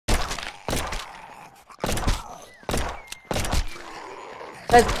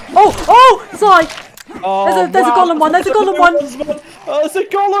Oh! Sorry! Oh, There's a golem one, there's a golem one! Oh, it's a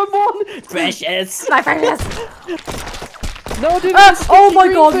golem one! Precious! My precious! No, I didn't. Oh my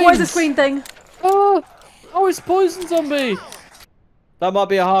god, what is this green thing? Oh, it's poison zombie. That might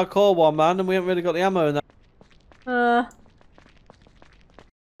be a hardcore one, man, and we haven't really got the ammo in that.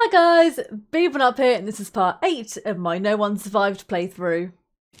 Hi guys, Beaven up here, and this is part 8 of my No One Survived playthrough.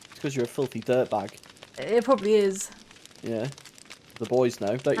 It's because you're a filthy dirtbag. It probably is. Yeah. The boys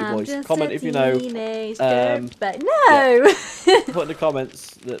know, don't you boys? Just Comment if you know. No! Yeah. Put in the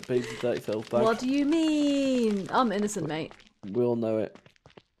comments that Beaven's a dirty filthbag. What do you mean? I'm innocent, mate. We all know it.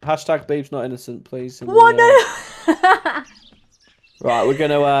 Hashtag Beeb's not innocent, please. What? No! Right, we're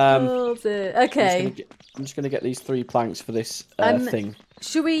gonna Oh dear. Okay. I'm just gonna get these 3 planks for this thing.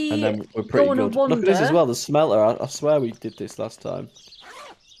 Should we And then we're pretty go on a good. wander? Look at this as well, the smelter. I swear we did this last time.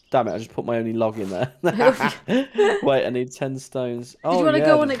 Damn it, I just put my only log in there. Wait, I need 10 stones. Do you want to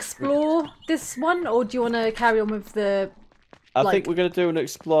go and explore this one, or do you want to carry on with the... I think we're going to do an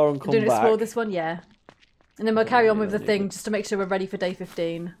explore and come back. Explore this one, yeah. And then we'll carry on with the thing, just to make sure we're ready for day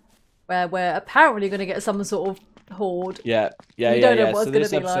 15. Where we're apparently going to get some sort of horde. Yeah. We don't know what it's So going this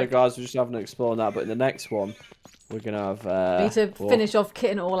to be episode, like. guys, we're just having an explore now, but in the next one, we're going to have... we need to finish off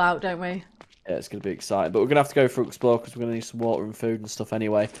kitting it all out, don't we? Yeah, it's going to be exciting. But we're going to have to go for explore because we're going to need some water and food and stuff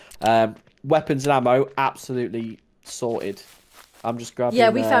anyway. Weapons and ammo, absolutely sorted. I'm just grabbing...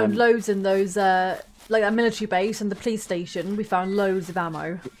 Yeah, we found loads in those, like that military base and the police station. We found loads of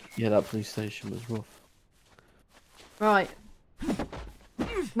ammo. Yeah, that police station was rough. Right.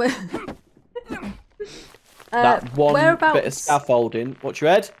 That one whereabouts? bit of scaffolding. What's your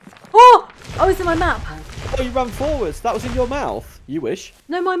head? Oh! Oh, it's in my map. Oh, you ran forwards. That was in your mouth. You wish.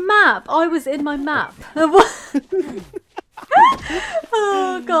 No, my map. I was in my map.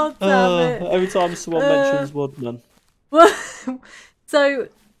 Oh, god damn it. Every time someone mentions Woodman. So,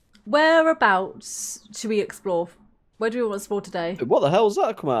 whereabouts should we explore? Where do we want to explore today? What the hell's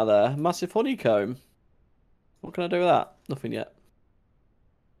that come out of there? Massive honeycomb. What can I do with that? Nothing yet.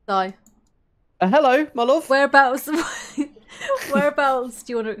 Die. Hello, my love. Whereabouts? Whereabouts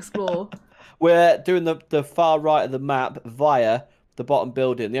do you want to explore? We're doing the far right of the map via the bottom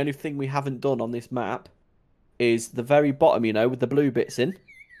building. The only thing we haven't done on this map is the very bottom, you know, with the blue bits in.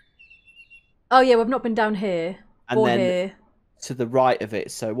 Oh yeah, we've not been down here. And or then here. to the right of it.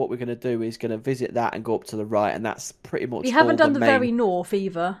 So what we're going to do is going to visit that and go up to the right, and that's pretty much. We haven't done the main very north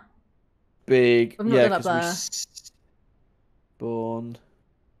either. Big, I've not yeah, been up there. Spawn.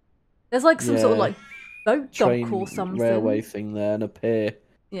 There's like some sort of Yeah. like boat Train dock or something. railway thing there and a pier.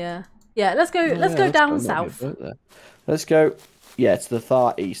 Yeah. Yeah, let's go let's go down south. Let's go to the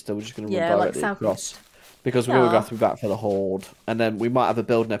far east, so we're just gonna run Yeah, like directly south across. east. Because we're gonna have to be back for the horde. And then we might have a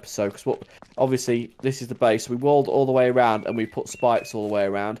building episode because obviously this is the base. We walled all the way around and we put spikes all the way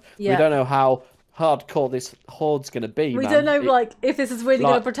around. Yeah. We don't know how hardcore this horde's gonna be. We man. don't know like if this is really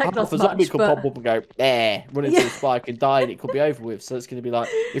Like, gonna protect us a zombie much, could but pop up and go, there, run into the spike and die, and it could be over with. So it's going to be like,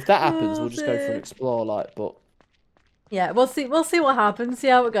 if that happens, we'll just go for an explore. Like, but yeah, we'll see what happens, see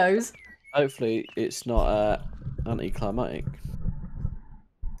how it goes. hopefully it's not anticlimactic.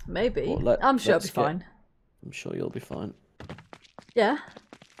 Maybe. Well, I'm sure it'll be fine. I'm sure you'll be fine. Yeah.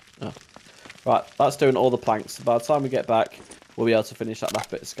 Oh. Right, that's doing all the planks. By the time we get back, we'll be able to finish that last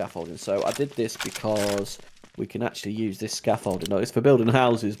bit of scaffolding. So I did this because we can actually use this scaffolding. No, it's for building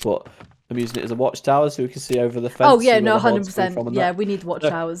houses, but I'm using it as a watchtower so we can see over the fence. Oh yeah, no, 100%. Yeah, we need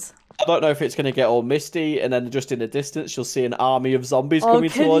watchtowers. I don't know if it's going to get all misty, and then just in the distance, you'll see an army of zombies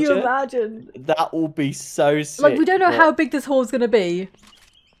coming towards you. Can you imagine? That will be so sick. Like, we don't know how big this horde's going to be.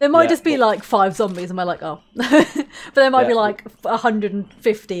 There might just be like 5 zombies, and we're like, oh. But there might be like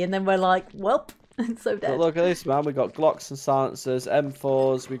 150, and then we're like, welp, it's so dead. But look at this, man. We got Glocks and silencers,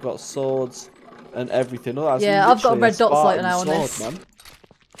 M4s, we got swords, and everything. Oh, yeah, I've got a red dot sight now on sword, this. Man.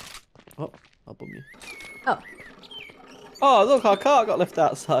 Oh, I'll bum you. Oh. Oh, look, our car got left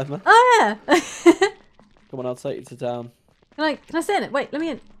outside, man. Oh yeah. Come on, I'll take you to town. Can I sit in it? Wait, let me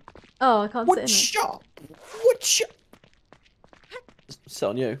in. Oh, I can't sit in it. Shot? What shot? Sit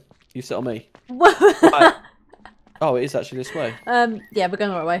on you. You sit on me. Right. Oh, it is actually this way. Yeah, we're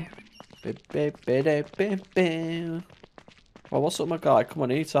going the right way. Well, what's up, my guy? Come on,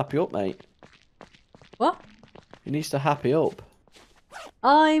 he needs to happy up, mate. What? He needs to happy up.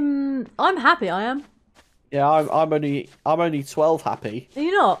 I'm happy. I am. Yeah, I'm only 12 happy. Are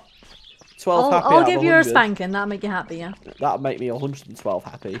you not? 12 happy. I'll give you a spanking. That'll make you happy, yeah. That'll make me 112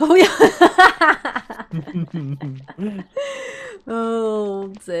 happy. Oh yeah. Oh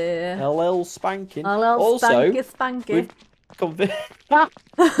dear. A little spanking. A little also, spanky.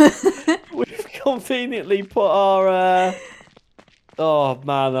 We've conveniently put our Oh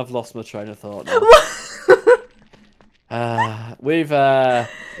man, I've lost my train of thought now. Yeah,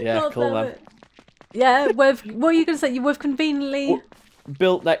 God cool damn man. it. Yeah, what are you gonna say? We've conveniently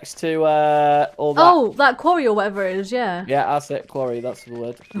Built next to all that. Oh, that quarry or whatever it is, yeah. Yeah, that's it. Quarry, that's the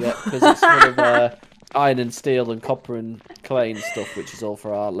word. Yeah, because it's full of iron and steel and copper and clay and stuff, which is all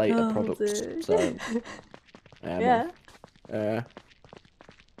for our later products. Dear. So, yeah.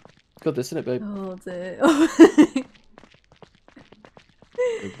 Good, this, isn't it, babe? Oh dear.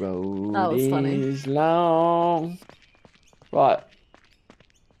 The road That was funny. is long. Right.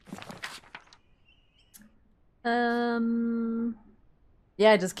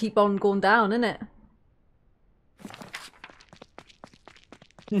 Yeah, just keep on going down, innit?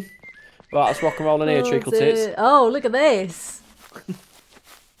 Right, let's rock and roll in here, treacle tits. Oh, look at this.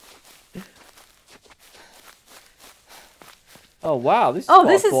 Oh wow, this is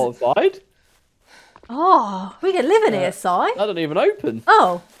this is fortified. Oh, we can live in here, Si. That don't even open.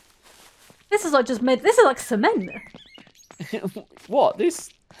 Oh. This is like this is like cement. What? This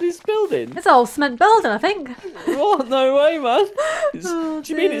building? It's an old cement building, I think. What? No way, man. Oh,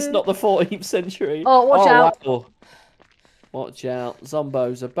 do you mean it's not the 14th century? Oh, watch out. Wow. Watch out.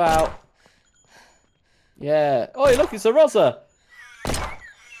 Zombo's about. Yeah. Oh, look, it's a Rosa.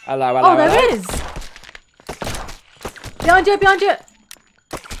 Hello. Oh, there is. Behind you.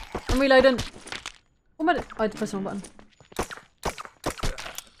 I'm reloading. Oh, I had to press the wrong button.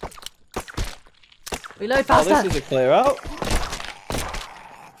 Reload faster. Oh, this is a clear out.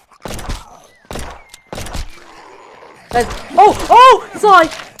 Sorry.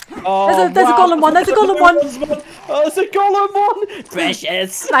 Oh, There's a golem one. There's a golem one. Oh, there's a golem one.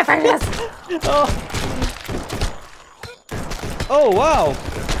 Precious. My precious. Oh, wow.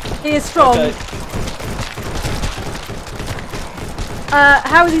 He is strong. Okay.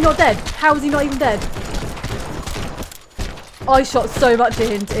 How is he not dead? How is he not even dead? I shot so much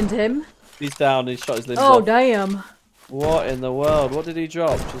into him. He's down. He's shot his limbs Oh, off. damn. What in the world? What did he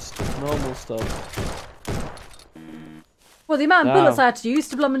drop? Just normal stuff. Well, the amount of bullets I had to use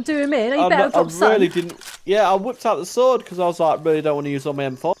to blum and do him in, you better drop some. I really didn't. Yeah, I whipped out the sword because I was like, really don't want to use on my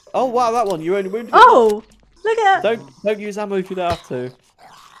M4. Oh wow, that one you only wounded. Oh, look at that. Don't use ammo if you don't have to.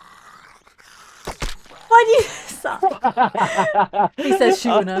 Why do you suck? He says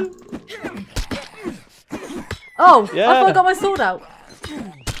shooting her. Oh, Yeah. I thought I got my sword out.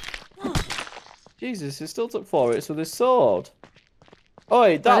 Jesus, he still took for it. So this sword.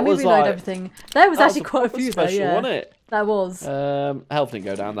 Oi, that Let me was reload like everything. There was actually a quite a proper few though, special, yeah. wasn't it? That was. Health didn't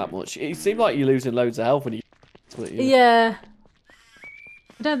go down that much. It seemed like you're losing loads of health when you. Yeah.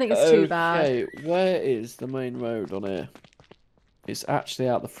 I don't think it's too bad. Okay, where is the main road on here? It's actually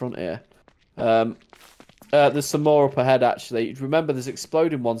out the front here. There's some more up ahead actually. Remember, there's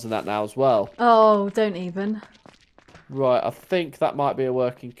exploding ones in that now as well. Oh, don't even. Right, I think that might be a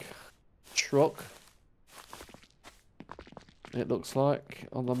working truck. It looks like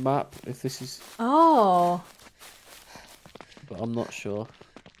on the map. If this is, Oh. but I'm not sure.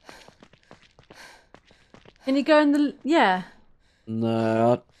 Can you go in the... Yeah.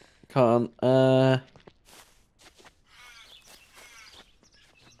 No, I can't.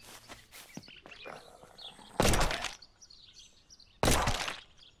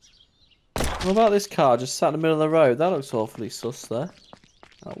 What about this car just sat in the middle of the road? That looks awfully sus there.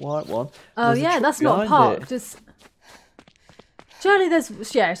 That white one. Oh, There's a yeah, truck that's not behind parked. it. Just... Surely there's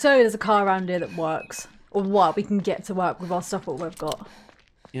a car around here that works. Or what, we can get to work with our stuff what we've got.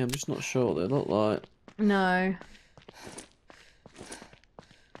 Yeah, I'm just not sure what they look like. No.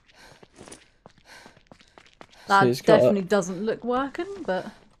 That it's got definitely doesn't look working, but...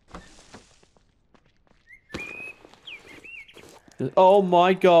 Oh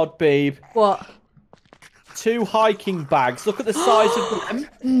my god, babe. What? 2 hiking bags. Look at the size of them.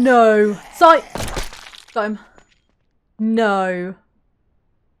 No. Sight. Got him. No.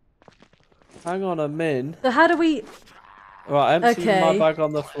 Hang on a min. So how do we... Right, empty my Okay. bag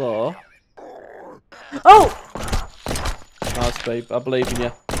on the floor. Oh! Nice, babe. I believe in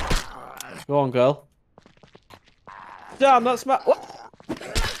you. Go on, girl. Damn, that's my... What?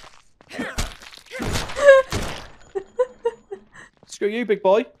 Screw you, big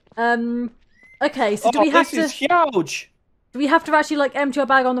boy. Okay, so do we have this is huge. do we have to actually like empty our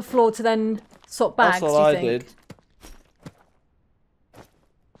bag on the floor to then swap bags, That's do what you I think? did.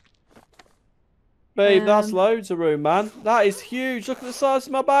 Babe, that's loads of room, man. That is huge. Look at the size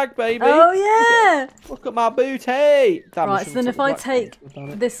of my bag, baby. Oh yeah! Look at my booty. Damn, Right, so then if I take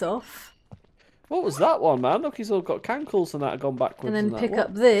this off What was that one, man? Look, he's all got cankles and that gone backwards. and then that. pick What?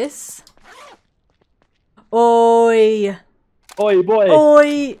 up this. Oi! Oi, boy.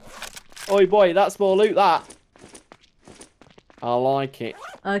 Oi! Oi, boy, that's more loot, that. I like it.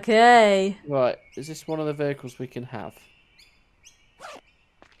 Okay. Right, is this one of the vehicles we can have?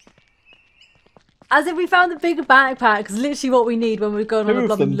 As if we found the bigger backpack, it's literally what we need when we're going on a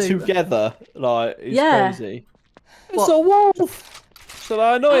Two of blooming them loop. together, like, it's Yeah. crazy. What? It's a wolf! Shall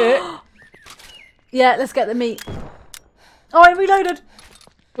I annoy it? Yeah, let's get the meat. Oh, it reloaded.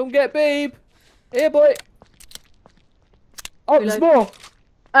 Come get Beeb. Here, boy. Oh, there's Reload.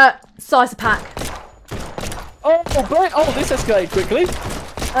 more. Size a pack. Oh, boy. Oh, this escalated quickly.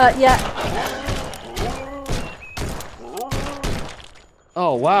 Yeah.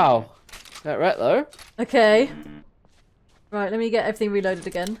 Oh, wow. Get wrecked, though. Okay. Right, let me get everything reloaded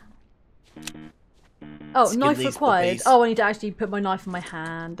again. Oh, Skin knife these required. puppies. Oh, I need to actually put my knife in my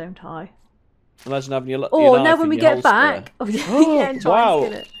hand, don't I? Imagine having your Oh, knife now when in we your get holster. back. Oh, yeah, Oh, yeah, and try wow.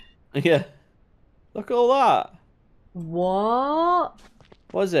 and skin it. Yeah. Look at all that. What?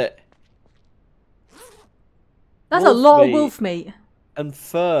 What is it? That's Wolf a lot meat. of wolf meat. And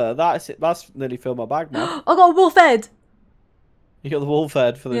fur. That's it. That's nearly filled my bag, man. I got a wolf head. You got the wolf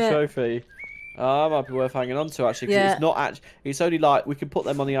head for the Yeah. trophy. Oh, that might be worth hanging on to, actually. 'Cause Yeah. it's not actually. It's only like we can put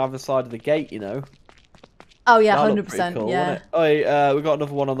them on the other side of the gate, you know. Oh yeah, That'd look 100%. pretty cool, Yeah. wouldn't it? Oh, we got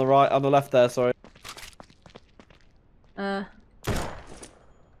another one on the right, on the left there. Sorry.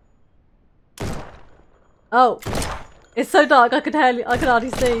 Oh, it's so dark. I could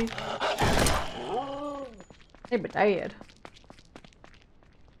hardly see. Hey, but dead.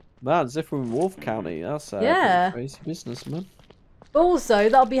 Man, as if we're in Wolf County. That's Yeah. crazy business, man. Also,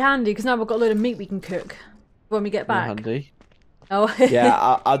 that'll be handy because now we've got a load of meat we can cook when we get Real back. handy. Oh.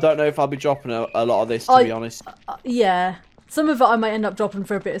 Yeah, I don't know if I'll be dropping a lot of this, to be honest. Yeah. Some of it I might end up dropping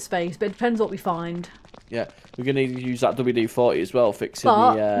for a bit of space, but it depends what we find. Yeah, we're gonna need to use that WD-40 as well, fixing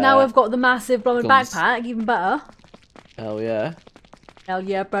But the. now we've got the massive blooming guns. backpack, even better. Hell yeah. Hell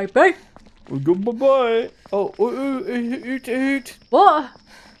yeah, baby. We go bye bye. Oh, hoot hoot. What?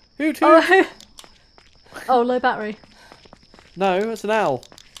 Hoot hoot. Oh, oh, low battery. No, that's an owl. Is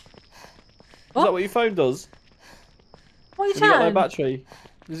What? that what your phone does? What are you When you got low chatting? battery?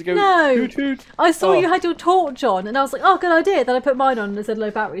 Does it go No. hoot hoot? I saw Oh. you had your torch on, and I was like, oh, good idea. Then I put mine on and it said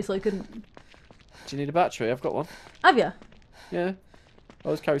low battery, so I couldn't. Do you need a battery? I've got one. Have you? Yeah. I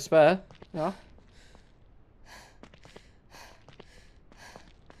always carry spare. Yeah.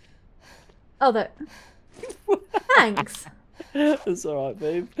 Oh, there. Thanks. That's alright,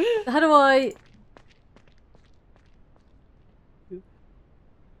 babe. How do I?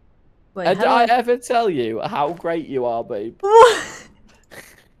 Wait, And how do I ever tell you how great you are, babe? What?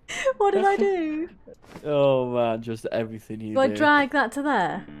 What did I do? Oh man, just everything you Do I do. drag that to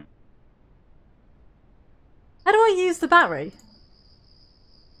there? How do I use the battery?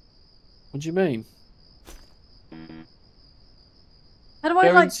 What do you mean? How do I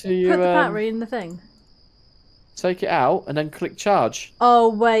Go like into put your, the battery in the thing? Take it out and then click charge. Oh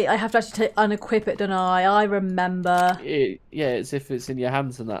wait, I have to actually unequip it, don't I? I remember. Yeah, it's if it's in your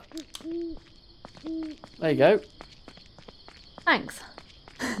hands and that. There you go. Thanks.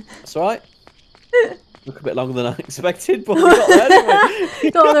 That's alright. Took a bit longer than I expected, but we got there, didn't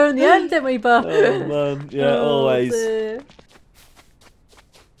we? Got there in the end, didn't we, Buff? Oh man, yeah, Oh, always. dear.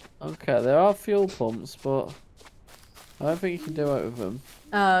 Okay, there are fuel pumps, but I don't think you can do it with them.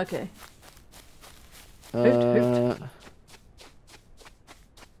 Oh, okay. Hoot,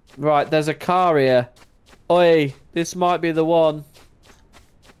 Right, there's a car here. Oi, this might be the one.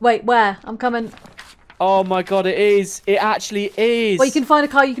 Wait, where? I'm coming. Oh my god, it is. It actually is. Well, you can find a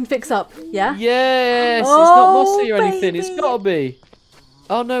car you can fix up, yeah? Yes, Oh, it's not mossy or anything. It's baby. gotta be.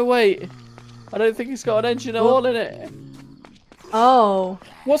 Oh no, wait. I don't think it's got an engine at all in it. Oh.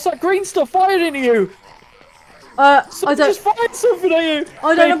 What's that green stuff fired into you? I Someone don't. just fired something at you.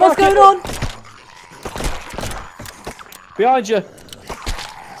 I don't know what's back going up. on. Behind you.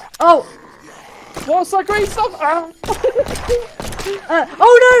 Oh. What's that green stuff? Ah.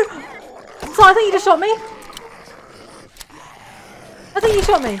 Oh no! So I think you just shot me. I think you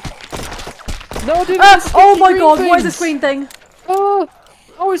shot me. No, I didn't. Oh my green god! What is this things. green thing? Oh,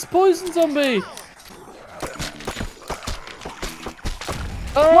 it's poison zombie.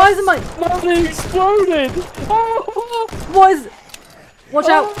 Oh, Why isn't my? Bloody exploded. Oh, What is? Watch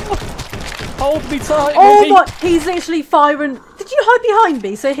out! hold me tight. Oh Mickey. my! He's literally firing. Did you hide behind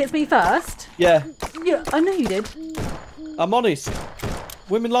me so it hits me first? Yeah, Yeah, I know you did. I'm honest.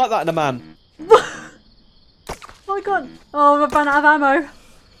 Women like that in a man. Oh my god! Oh, I've run out of ammo.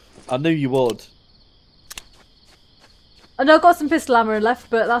 I knew you would. I know I've got some pistol ammo left,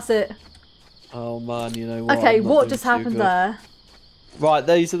 but that's it. Oh man, you know what? Okay, I'm not what doing just too happened good. there? Right,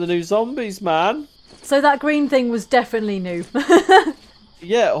 these are the new zombies, man. So that green thing was definitely new.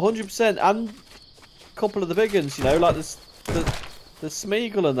 Yeah, 100%. And a couple of the big ones, you know, like this the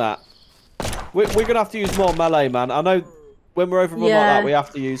Smeagol and that. We're gonna have to use more melee, man. I know when we're overrun like that, we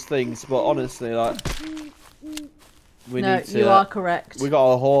have to use things, but honestly, like, we need to. You are correct. We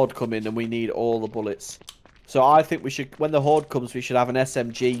got a horde coming, and we need all the bullets. So I think we should, when the horde comes, we should have an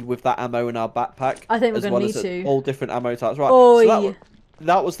SMG with that ammo in our backpack. I think we're gonna need to. All different ammo types, right? Oi. So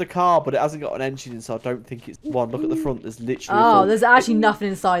that was the car, but it hasn't got an engine in, so I don't think it's one. Look at the front. There's literally. Oh, there's actually nothing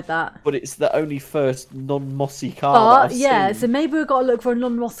inside that. But it's the only first non-mossy car. But yeah, seen. so maybe we've got to look for a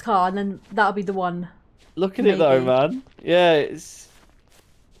non-moss car, and then that'll be the one. Look at it though, man. Yeah, it's.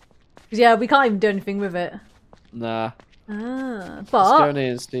 Yeah, we can't even do anything with it. Nah. But let's go in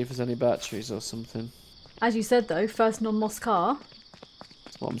here and see if there's any batteries or something. As you said though, first non-moss car.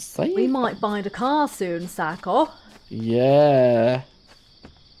 That's what I'm saying. We might find a car soon, Sacco. Yeah.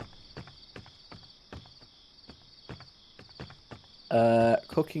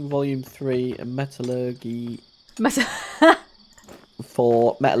 Cooking Volume 3 and Metallurgy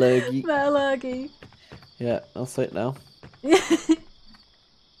 4. Metallurgy. Metallurgy. Yeah, that's it now.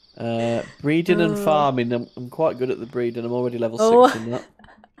 Breeding and farming. I'm quite good at the breeding. I'm already level 6 in that.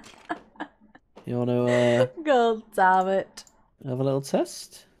 You want to God damn it. have a little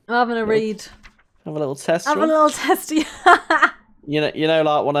test? I'm having a read. Have a little test. Have a little testy. You know,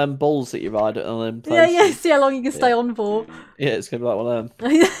 like one of them bulls that you ride at on them places. Yeah, see how long you can stay on for. Yeah, it's gonna be like one of them.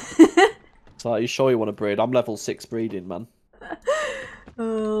 It's like, you sure you want to breed? I'm level 6 breeding, man.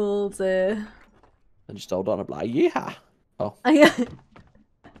 Oh dear. And just hold on, I'm like, yeah. Oh.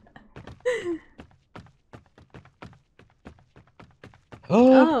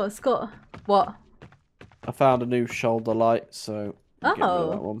 Oh, it's got what? I found a new shoulder light, so I'll get rid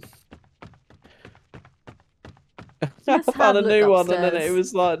of that one. I found a new one, and then it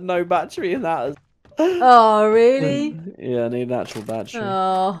was like no battery in that. Oh, really? Yeah, I need an actual battery.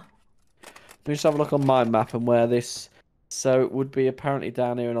 Oh. Let me just have a look on my map and where this. So it would be apparently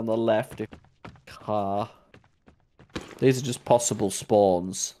down here and on the left. Car. These are just possible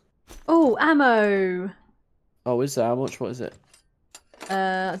spawns. Oh, ammo. Oh, is there? How much? What is it?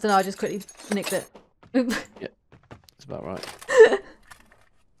 I don't know. I just quickly nicked it. Yeah, that's about right.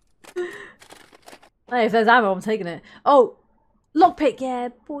 Hey, if there's ammo, I'm taking it. Oh, lockpick, yeah,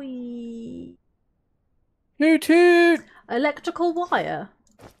 boy. Toot toot! Electrical wire.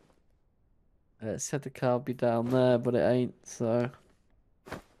 It said the car would be down there, but it ain't, so.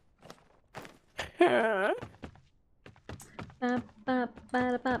 Yeah, I'm just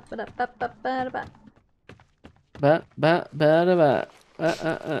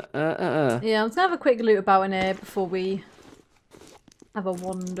gonna have a quick loot about in here before we have a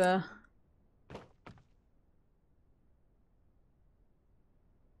wander.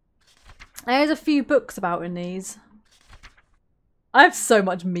 There's a few books about in these. I have so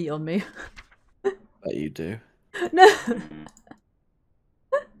much meat on me. Bet you do. No.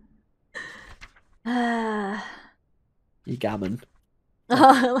 You gammon.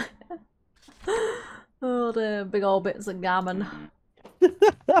 Oh, the big old bits of gammon.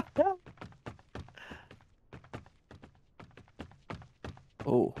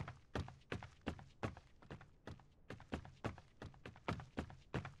 Oh.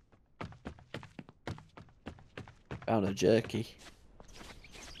 Found a jerky.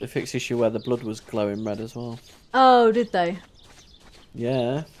 They fixed the issue where the blood was glowing red as well. Oh, did they?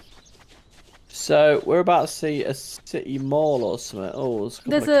 Yeah. So we're about to see a city mall or something. Oh, there's a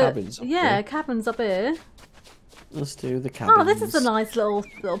couple of cabins up here. Cabins up here. Let's do the cabins. Oh, this is a nice little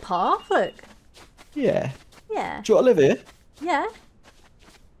path. Look. Yeah. Yeah. Do you want to live here? Yeah.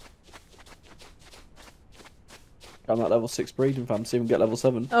 I'm at level 6 breeding, fam. See if we can get level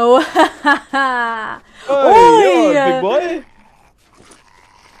 7. Oh. Hey, you're a big boy.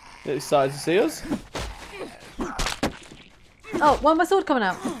 You excited to see us? Oh, why my sword coming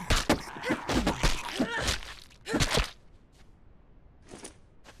out?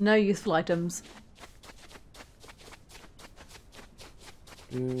 No useful items.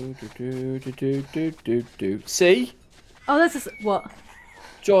 See? Oh, this is what?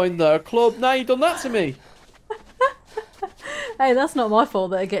 Join the club. Now you've done that to me. Hey, that's not my fault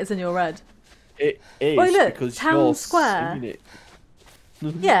that it gets in your red. It is Wait, look, because town you're square. seeing it.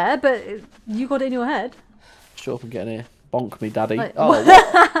 Yeah, but you got it in your head. Shut up and get in here. Bonk me, daddy. Like, Oh, what?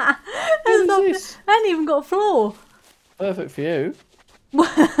 What is this? I ain't even got a floor. Perfect for you.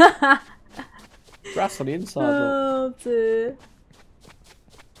 Grass on the inside. Look. Oh dear.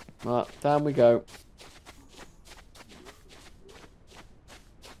 Right, down we go.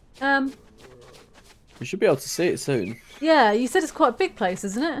 We should be able to see it soon. Yeah, you said it's quite a big place,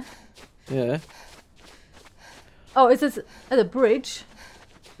 isn't it? Yeah. Oh, is this at a bridge?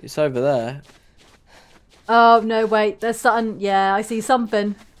 It's over there. Oh, no, wait. There's something. Yeah, I see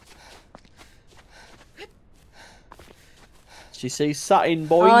something. She sees satin,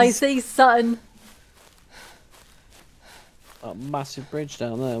 boys. I see something. That massive bridge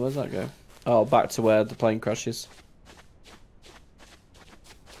down there. Where's that go? Oh, back to where the plane crashes.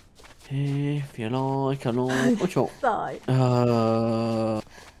 If you like, I know. What's up? Side.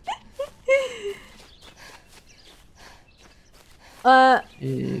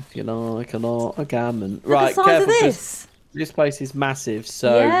 If you like, I know. A gammon. Look at Right, the size careful. of this. This place is massive,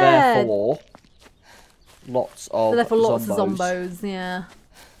 so Yeah. therefore, lots of Therefore, lots of zombos. zombos. Yeah.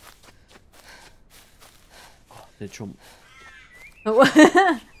 They jump.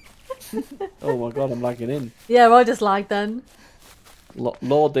 Oh. Oh my god, I'm lagging in. Yeah, I just like then.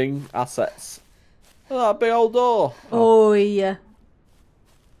 Loading assets. Oh, that big old door. Oh, yeah.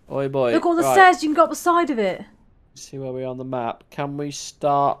 Oi boy. Look all the Right. stairs you can go up the side of it. See where we are on the map. Can we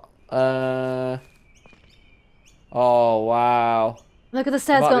start? Oh wow. Look at the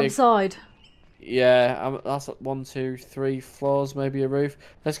stairs Might going up be the side. Yeah, that's like 1, 2, 3 floors, maybe a roof.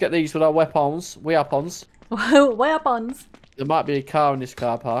 Let's get these with our weapons. Weapons. Way up on. There might be a car in this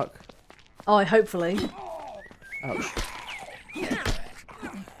car park. Oh, hopefully. Ouch. Did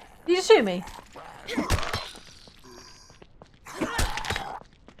you just shoot me?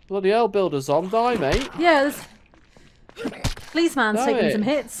 Bloody hell, builders on, die, mate. Yeah, this policeman's Damn taking it. some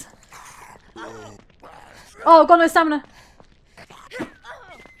hits. Oh, I've got no stamina.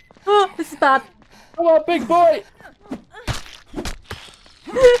 Oh, this is bad. Come on, big boy.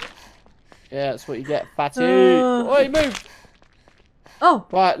 Yeah, that's what you get, fatty. Oi, move. Oh,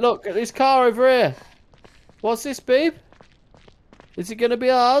 Right, look at this car over here. What's this, babe? Is it gonna be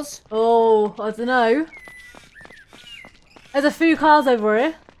ours? oh, I don't know. There's a few cars over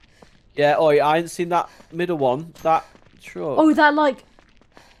here. Yeah, oi, I ain't seen that middle one. That truck. Oh, that like,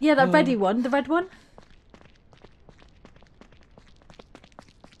 yeah, that ready one, the red one.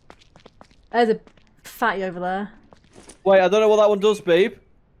 There's a fatty over there. Wait, I don't know what that one does, babe.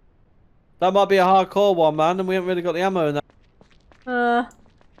 That might be a hardcore one, man, and we haven't really got the ammo in that. I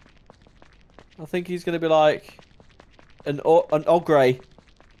think he's gonna be like an ogre.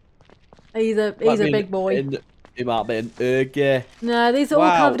 He's a big boy. He might be an ogre. No, these are all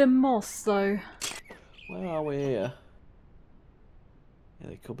Wow. covered in moss, though. Where are we here? Yeah,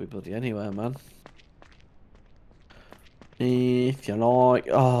 they could be bloody anywhere, man. If you like.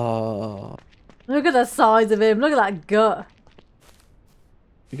 Oh, Look at the size of him. Look at that gut.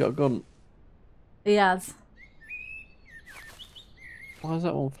 you got a gun. He has. Why is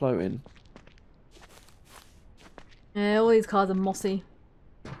that one floating? Yeah, all these cars are mossy.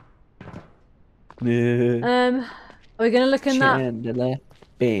 Yeah. Are we gonna look in that Chandelier.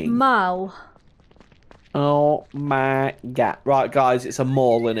 Bing. mall? Oh my god. Right, guys, it's a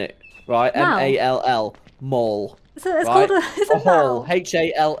mall, innit? Right? Mall? M-A-L-L. Mall. It's Right? called it's a hall. mall.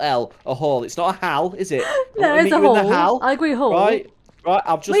 H-A-L-L. A hall. It's not a hal, is it? No, it's a hall. I agree, hall. Right? Right,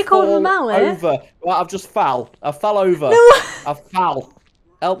 I've just We call them a fall mall, eh? over. Right, I've just fell. I fell over. No. I fell.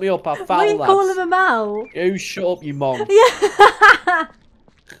 Help me up, I fell, We lads. call him a mall. You shut up, you mong. Yeah.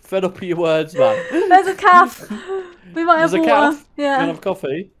 Fed up with your words, man. There's a calf. We might have There's a water. calf. Yeah. Can I have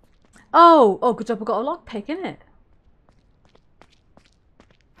coffee? Oh, good job. I got a lockpick, innit?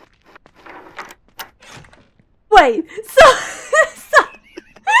 Wait.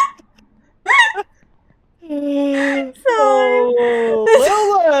 Oh,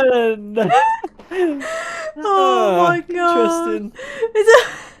 well then. Oh my god. Interesting.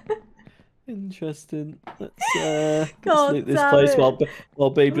 It's Interesting. Let's God loot this damn place it. while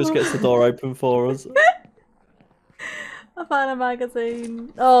Babe just gets the door open for us. I found a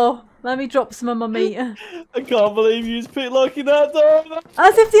magazine. Oh, let me drop some on my meat. I can't believe you just picked locking that door.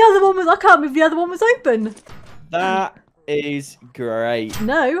 As if the other one was. I can't believe the other one was open. That is great.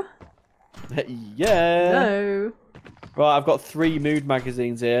 No. Yeah. No. Right, I've got 3 mood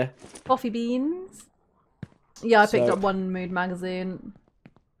magazines here. Coffee beans. Yeah, I picked So- up one mood magazine.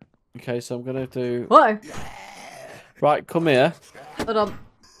 Okay, so I'm gonna do. Whoa. Right, come here. Hold on.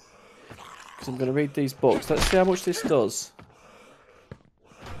 Because I'm gonna read these books. Let's see how much this does.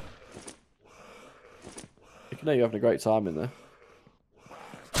 You know you're having a great time in there.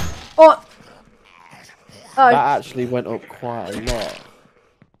 Oh. That Oh. actually went up quite a lot.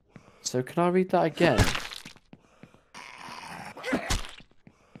 So can I read that again?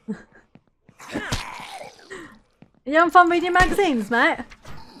 You having fun reading magazines, mate?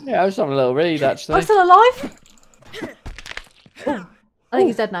 Yeah, I was having a little read actually. I'm still alive. Oh, I think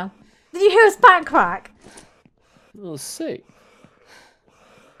he's dead now. Did you hear his back crack? Oh, sick.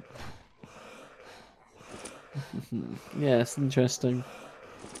 Yes, interesting.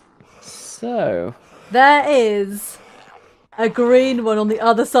 So, There is a green one on the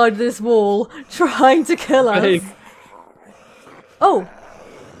other side of this wall trying to kill us. Babe. Oh.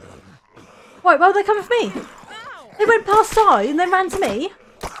 Wait, why were they coming for me? They went past I and then ran to me.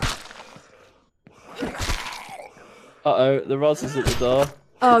 Uh-oh, the Roz is at the door.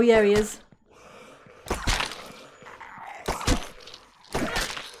 Oh, yeah, he is.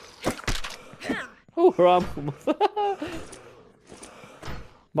 Oh, ram.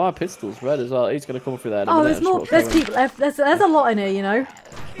 My pistol's red as well. He's going to come through there in a Oh, minute. there's more. There's people. There's a lot in here, you know.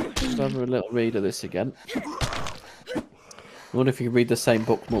 Just have a little read of this again. I wonder if you can read the same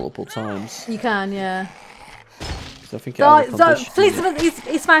book multiple times. You can, yeah. So I think it has a condition. Please,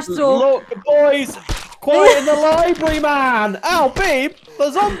 he smashed the door. Look, boys! Quiet in the library, man! Ow, babe!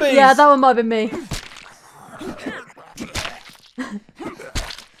 The zombies! Yeah, that one might have been me.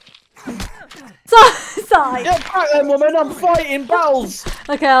 Sorry. Get back then, woman! I'm fighting battles!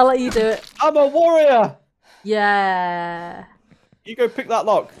 Okay, I'll let you do it. I'm a warrior! Yeah. You go pick that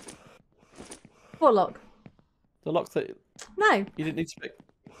lock. What lock? The lock that No. you didn't need to pick.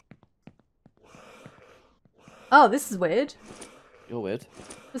 Oh, this is weird. You're weird.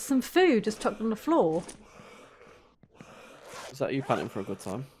 There's some food just tucked on the floor. Is that you panting for a good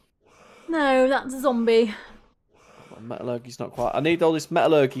time? No, that's a zombie. Well, metallurgy's not quite. I need all this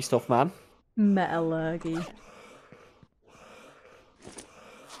metallurgy stuff, man. Metallurgy.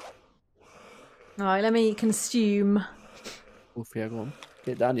 Alright, let me consume. Oof, yeah, go on.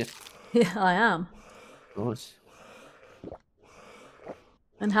 Get down, you. Yeah, I am. Nice.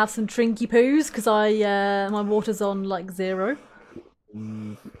 And have some trinky poos, because my water's on like 0.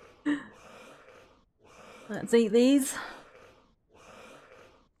 Mm. Let's eat these.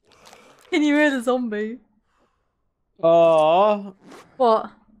 Can you hear the zombie? Oh.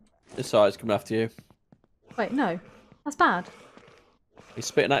 What? It's alright, it's coming after you. Wait, no. That's bad. He's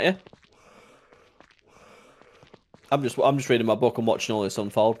spitting at you. I'm just reading my book and watching all this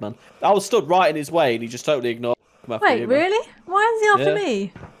unfold, man. I was stood right in his way and he just totally ignored me. Wait, really? Why is he after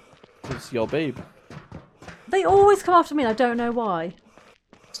me? It's your babe. They always come after me and I don't know why.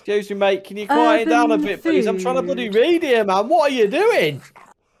 Excuse me, mate. Can you quiet down a bit, please? I'm trying to bloody read here, man. What are you doing?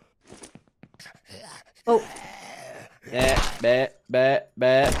 Oh. Bear.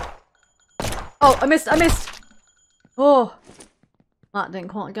 Oh, I missed. Oh. That didn't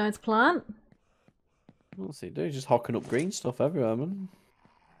quite go to plan. What's he doing? He's just hocking up green stuff everywhere, man.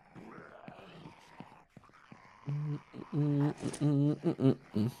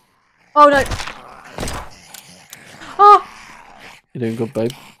 Oh, no. Oh. You're doing good,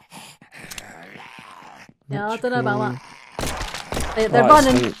 babe. Yeah, I don't know about that. They're Right,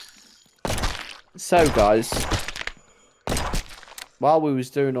 running. So, guys, while we was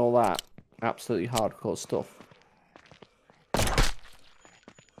doing all that absolutely hardcore stuff.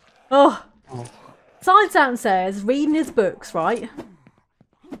 Oh. Side's downstairs reading his books, right?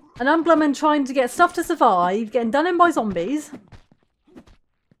 And I'm blooming trying to get stuff to survive, getting done in by zombies.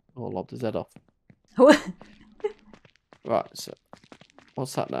 Oh, lobbed his head off. Right, so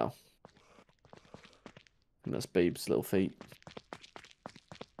what's that now? And that's Babe's little feet.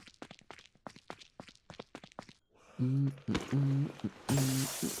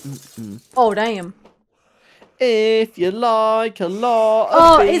 Oh, damn. If you like a lot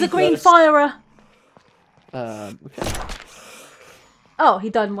of Oh, he's a green firer. Okay. Oh, he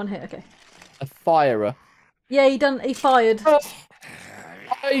died in one hit, okay. A firer. Yeah, he fired.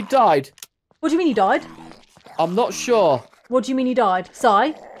 I died. What do you mean he died? I'm not sure. What do you mean he died?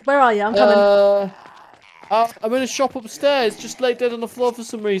 Si, where are you? I'm coming. I'm in a shop upstairs, just laid dead on the floor for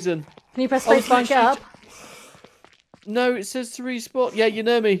some reason. Can you press space bar and get up? No, it says to respawn. Yeah, you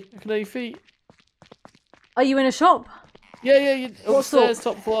know me. I can know your feet. Are you in a shop? Yeah, you upstairs,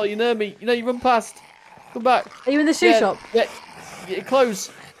 top floor. You know me. You know, you run past. Come back. Are you in the shoe shop? Yeah, get your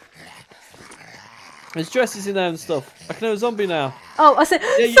clothes. There's dresses in there and stuff. I can know a zombie now. Oh, I said,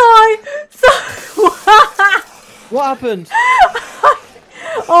 Yeah, Si! What happened?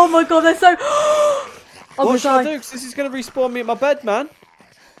 Oh my god, they're so... What should I do? Because this is going to respawn me at my bed, man.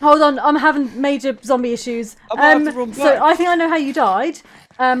 Hold on, I'm having major zombie issues. I might have to run back. So I think I know how you died.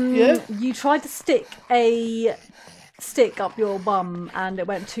 Yeah? You tried to stick a stick up your bum and it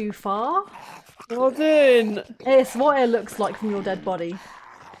went too far. I didn't. It's what it looks like from your dead body.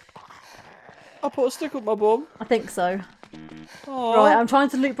 I put a stick up my bum. I think so. Aww. Right, I'm trying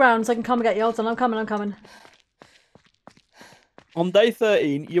to loop round so I can come and get you. Hold on, I'm coming. On day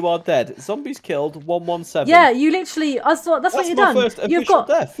 13, you are dead. Zombies killed 117. Yeah, you literally. That's what you've my done. first official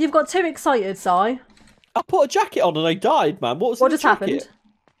death. You've got too excited, Si. I put a jacket on and I died, man. What just happened?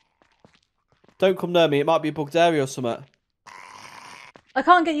 Don't come near me. It might be a bugged area or something. I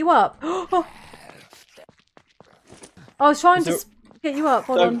can't get you up. Oh, I was trying to get you up.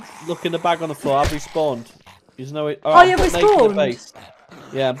 Hold Don't on. look in the bag on the floor. I've respawned. There's no. Oh, you butt naked at respawned? base.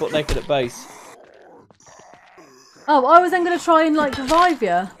 Yeah, I'm butt naked at base. Oh, I was then going to try and like revive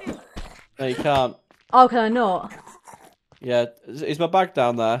you. No, you can't. Oh, can I not? Yeah, is my bag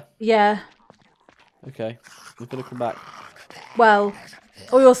down there? Yeah. Okay, I'm gonna come back. Well,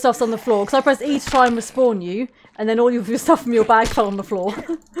 all your stuff's on the floor because I pressed E to try and respawn you, and then all of your stuff from your bag fell on the floor.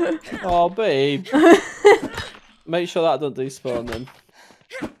 Oh, babe. Make sure that doesn't despawn then.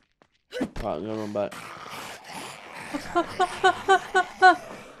 Right, I'm gonna run back.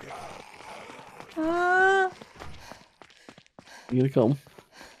 You gonna come?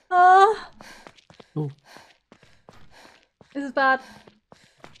 Oh. This is bad.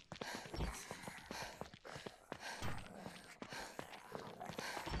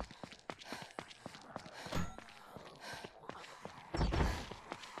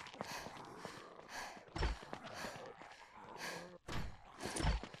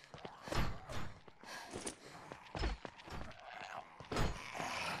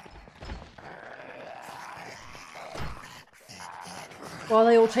 Why are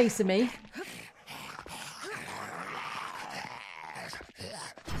they all chasing me?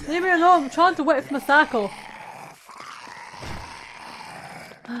 Leave me alone, I'm trying to wait for my circle.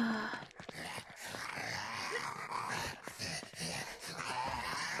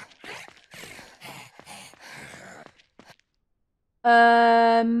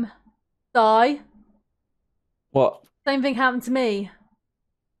 Die. What? Same thing happened to me.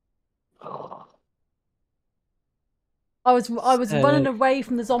 I was running away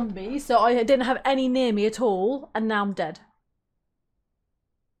from the zombies, so I didn't have any near me at all, and now I'm dead.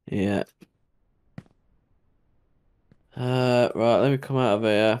 Yeah. Right, let me come out of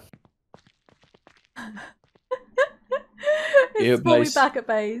here. It's probably back at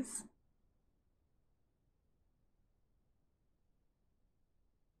base.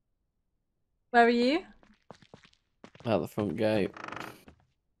 Where are you? Out the front gate.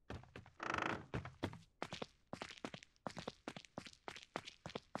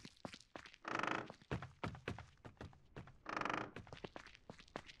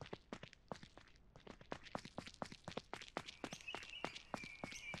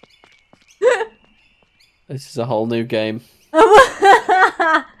 This is a whole new game.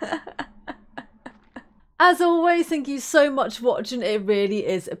 As always, thank you so much for watching. It really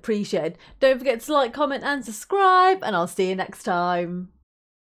is appreciated. Don't forget to like, comment and subscribe, and I'll see you next time.